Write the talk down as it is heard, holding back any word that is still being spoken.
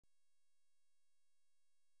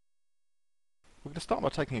We're going to start by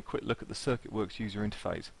taking a quick look at the CircuitWorks user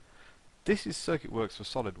interface. This is CircuitWorks for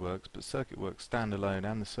SolidWorks, but CircuitWorks standalone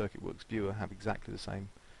and the CircuitWorks viewer have exactly the same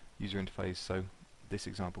user interface, so this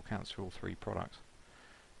example counts for all three products.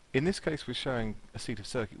 In this case we're showing a sheet of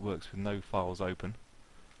CircuitWorks with no files open.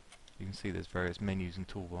 You can see there's various menus and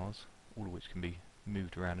toolbars, all of which can be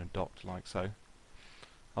moved around and docked like so.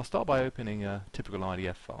 I'll start by opening a typical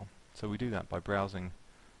IDF file. So we do that by browsing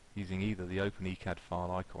using either the Open ECAD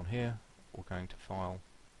file icon here, or going to File,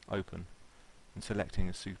 Open, and selecting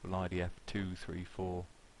a suitable IDF 2, 3, 4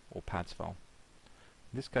 or PADS file.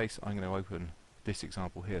 In this case I'm going to open this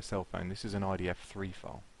example here, cell phone. This is an IDF 3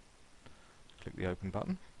 file. Click the Open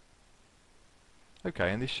button.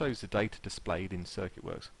 Okay, and this shows the data displayed in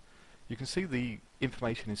CircuitWorks. You can see the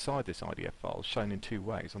information inside this IDF file shown in two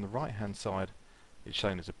ways. On the right hand side it's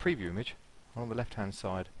shown as a preview image, and on the left hand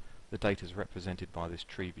side the data is represented by this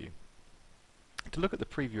tree view. To look at the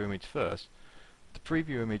preview image first, the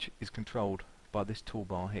preview image is controlled by this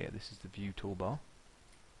toolbar here. This is the view toolbar,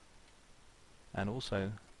 and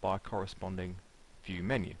also by a corresponding view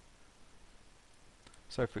menu.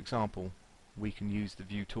 So for example, we can use the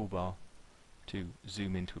view toolbar to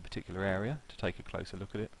zoom into a particular area, to take a closer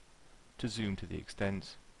look at it, to zoom to the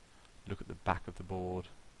extents, look at the back of the board,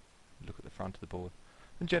 look at the front of the board,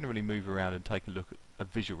 and generally move around and take a look at a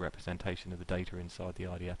visual representation of the data inside the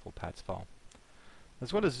IDF or PADS file.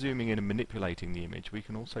 As well as zooming in and manipulating the image, we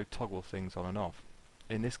can also toggle things on and off.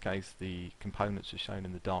 In this case the components are shown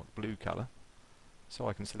in the dark blue colour, so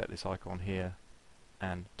I can select this icon here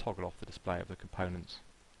and toggle off the display of the components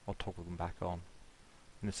or toggle them back on.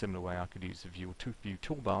 In a similar way I could use the view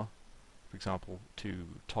toolbar, for example, to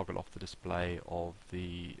toggle off the display of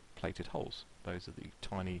the plated holes. Those are the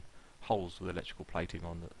tiny holes with electrical plating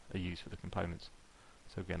on that are used for the components.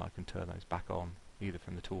 So again I can turn those back on either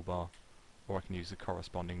from the toolbar, or I can use the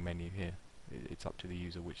corresponding menu here. It's up to the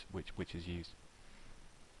user which is used.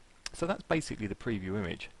 So that's basically the preview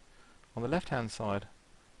image. On the left hand side,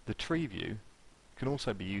 the tree view can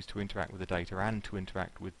also be used to interact with the data and to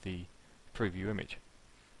interact with the preview image.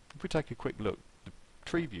 If we take a quick look, the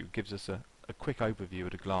tree view gives us a quick overview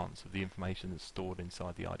at a glance of the information that's stored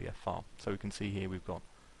inside the IDF file. So we can see here we've got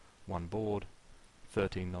one board,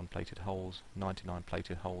 13 non-plated holes, 99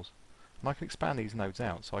 plated holes, and I can expand these nodes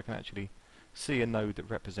out so I can actually see a node that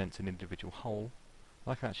represents an individual hole.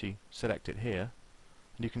 I can actually select it here,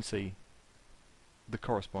 and you can see the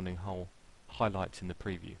corresponding hole highlights in the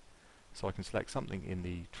preview. So I can select something in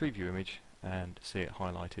the tree view image and see it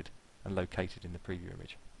highlighted and located in the preview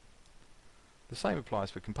image. The same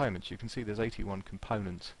applies for components. You can see there's 81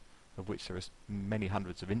 components, of which there are many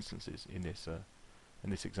hundreds of instances in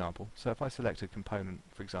this example. So if I select a component,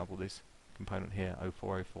 for example this component here,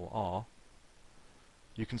 0404R,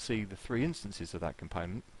 you can see the three instances of that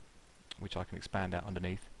component, which I can expand out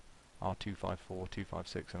underneath, R254,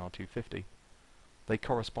 256 and R250. They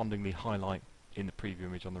correspondingly highlight in the preview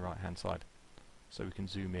image on the right hand side. So we can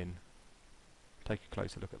zoom in, take a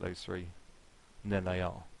closer look at those three, and there they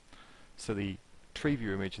are. So the tree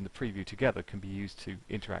view image and the preview together can be used to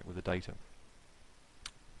interact with the data.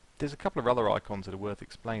 There's a couple of other icons that are worth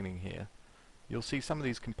explaining here. You'll see some of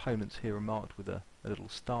these components here are marked with a little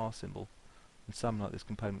star symbol, and some like this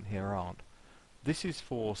component here aren't. This is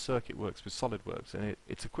for CircuitWorks with SolidWorks, and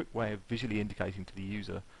it's a quick way of visually indicating to the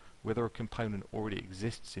user whether a component already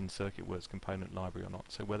exists in CircuitWorks component library or not,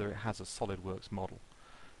 so whether it has a SolidWorks model.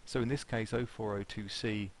 So in this case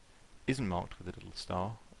 0402C isn't marked with a little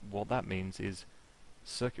star. What that means is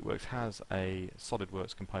CircuitWorks has a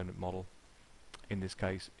SolidWorks component model. In this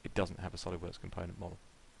case it doesn't have a SolidWorks component model.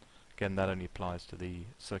 Again, that only applies to the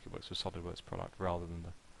CircuitWorks with SolidWorks product rather than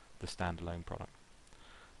the standalone product.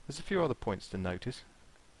 There's a few other points to notice.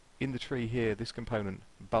 In the tree here, this component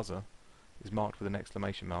buzzer is marked with an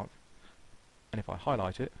exclamation mark, and if I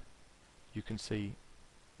highlight it you can see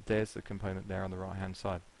there's the component there on the right hand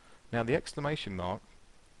side. Now the exclamation mark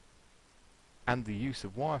and the use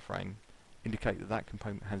of wireframe indicate that that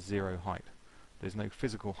component has zero height. There's no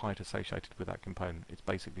physical height associated with that component. It's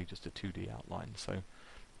basically just a 2D outline. So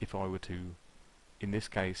if I were to, in this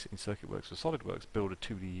case in CircuitWorks or SolidWorks, build a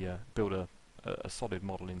 2D build a solid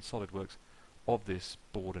model in SolidWorks of this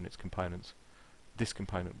board and its components, this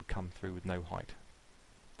component would come through with no height.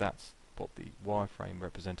 That's what the wireframe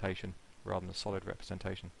representation rather than the solid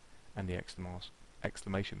representation and the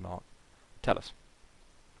exclamation mark tell us.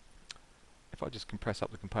 If I just compress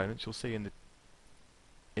up the components, you'll see in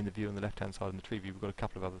the view on the left hand side in the tree view we've got a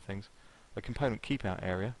couple of other things. A component keep out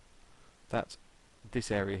area, that's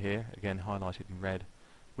this area here, again highlighted in red,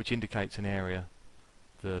 which indicates an area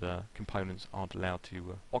that components aren't allowed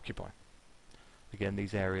to occupy. again,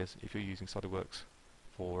 these areas, if you're using SolidWorks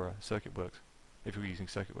for CircuitWorks, if you're using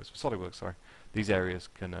CircuitWorks for SolidWorks, sorry, these areas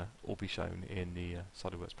can all be shown in the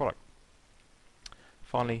SolidWorks product.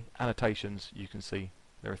 Finally, annotations. You can see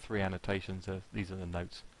there are 3 annotations. These are the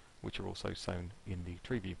notes, which are also shown in the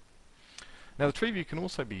tree view. Now, the tree view can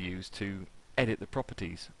also be used to edit the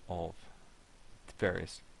properties of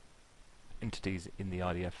various entities in the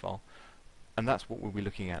IDF file, and that's what we'll be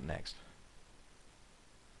looking at next.